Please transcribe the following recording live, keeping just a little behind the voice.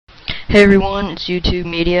Hey everyone, it's YouTube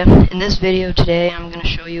Media. In this video today I'm going to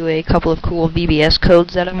show you a couple of cool VBS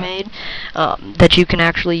codes that I've made that you can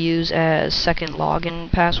actually use as second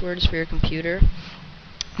login passwords for your computer.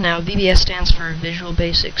 Now VBS stands for Visual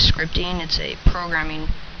Basic Scripting. It's a programming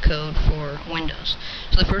code for Windows.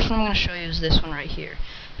 So the first one I'm going to show you is this one right here.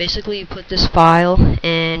 Basically you put this file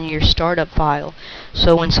in your startup file,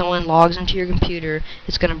 so when someone logs into your computer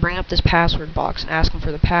it's going to bring up this password box and ask them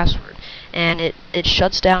for the password, and it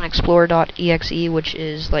shuts down explorer.exe, which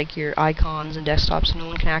is like your icons and desktops, so no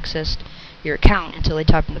one can access your account until they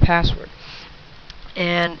type in the password.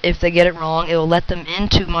 And if they get it wrong, it will let them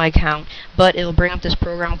into my account, but it will bring up this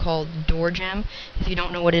program called DoorJam. If you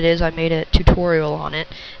don't know what it is, I made a tutorial on it.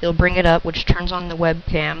 It'll bring it up, which turns on the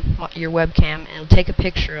webcam, your webcam, and it'll take a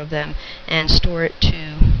picture of them and store it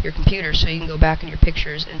to your computer, so you can go back in your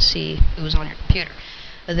pictures and see who's on your computer.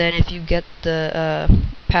 And then if you get the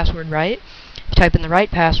password right, if you type in the right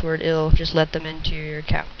password, it'll just let them into your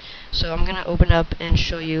account. So I'm going to open up and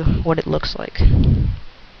show you what it looks like.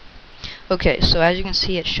 Okay, so as you can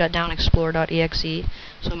see, it shut down explorer.exe,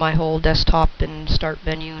 so my whole desktop and start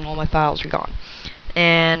menu and all my files are gone.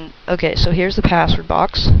 And okay, so here's the password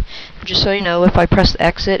box. Just so you know, if I press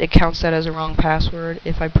exit, it counts that as a wrong password.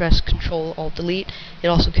 If I press Control-Alt-Delete, it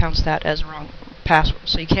also counts that as a wrong password,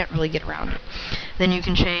 so you can't really get around it. Then you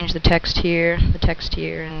can change the text here,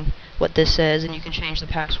 and what this says, and you can change the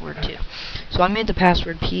password too. So I made the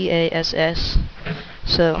password PASS,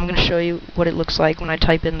 so I'm going to show you what it looks like when I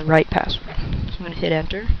type in the right password. So I'm going to hit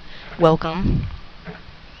enter, welcome.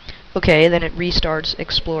 Okay, then it restarts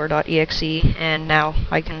explorer.exe, and now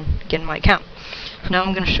I can get in my account. So now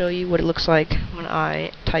I'm going to show you what it looks like when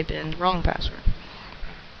I type in the wrong password.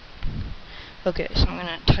 Okay, so I'm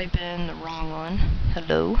going to type in the wrong one,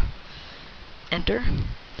 hello, enter.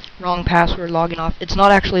 Wrong password, logging off. It's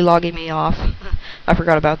not actually logging me off. I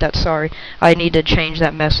forgot about that, sorry. I need to change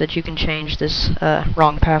that message. You can change this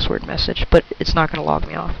wrong password message, but it's not going to log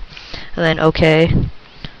me off. And then OK.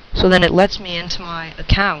 So then it lets me into my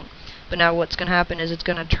account, but now what's going to happen is it's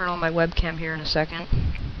going to turn on my webcam here in a second.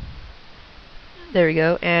 There we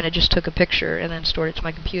go, and it just took a picture and then stored it to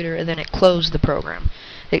my computer, and then it closed the program.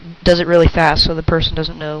 It does it really fast so the person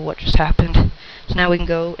doesn't know what just happened. So now we can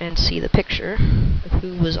go and see the picture of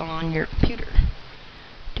who was on your computer.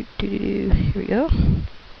 Here we go.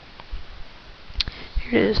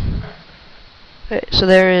 Here it is. Okay, so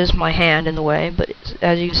there is my hand in the way, but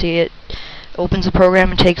as you can see, it opens the program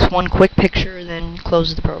and takes one quick picture and then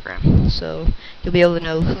closes the program. So you'll be able to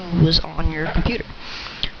know who was on your computer.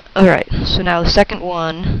 Alright, so now the second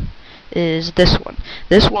one is this one.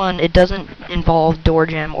 This one, it doesn't involve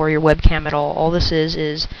DoorJam or your webcam at all. All this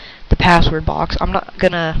is the password box. I'm not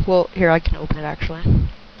gonna, well, here I can open it actually.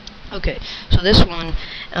 Okay, so this one,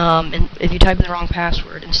 if you type in the wrong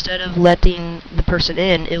password, instead of letting the person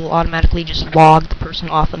in, it will automatically just log the person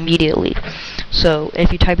off immediately. So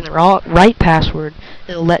if you type in the right password,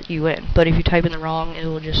 it'll let you in, but if you type in the wrong, it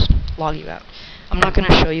will just log you out. I'm not going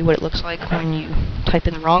to show you what it looks like when you type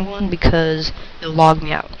in the wrong one because it'll log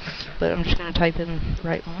me out. But I'm just going to type in the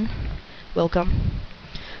right one. Welcome.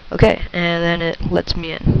 Okay, and then it lets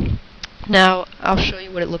me in. Now, I'll show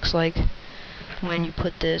you what it looks like when you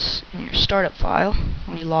put this in your startup file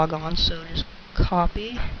when you log on. So just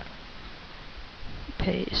copy,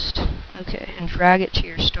 paste, okay, and drag it to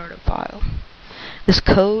your startup file. This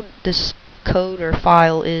code or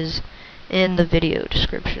file is in the video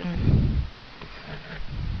description.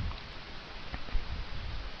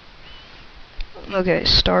 Okay,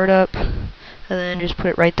 start up, and then just put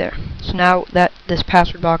it right there. So now this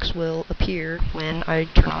password box will appear when I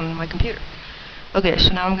turn on my computer. Okay,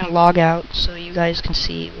 so now I'm going to log out so you guys can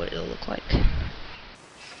see what it'll look like.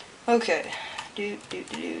 Okay,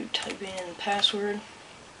 type in the password.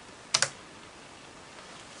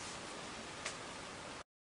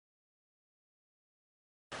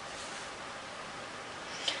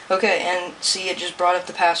 Okay, and see, it just brought up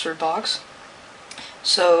the password box.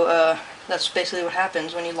 So that's basically what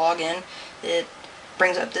happens when you log in. It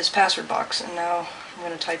brings up this password box, and now I'm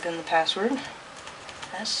going to type in the password.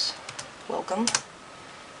 Yes, welcome.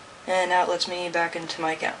 And now it lets me back into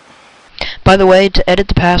my account. By the way, to edit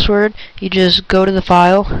the password, you just go to the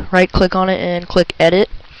file, right-click on it, and click Edit.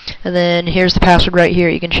 And then here's the password right here.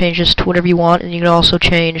 You can change this to whatever you want, and you can also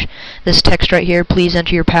change this text right here. Please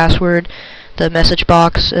enter your password, the message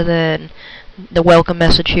box, and then the welcome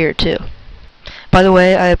message here too. By the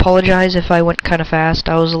way, I apologize if I went kind of fast.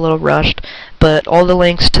 I was a little rushed, but all the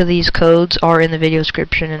links to these codes are in the video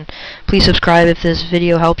description, and please subscribe if this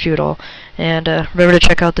video helps you at all, and remember to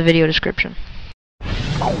check out the video description.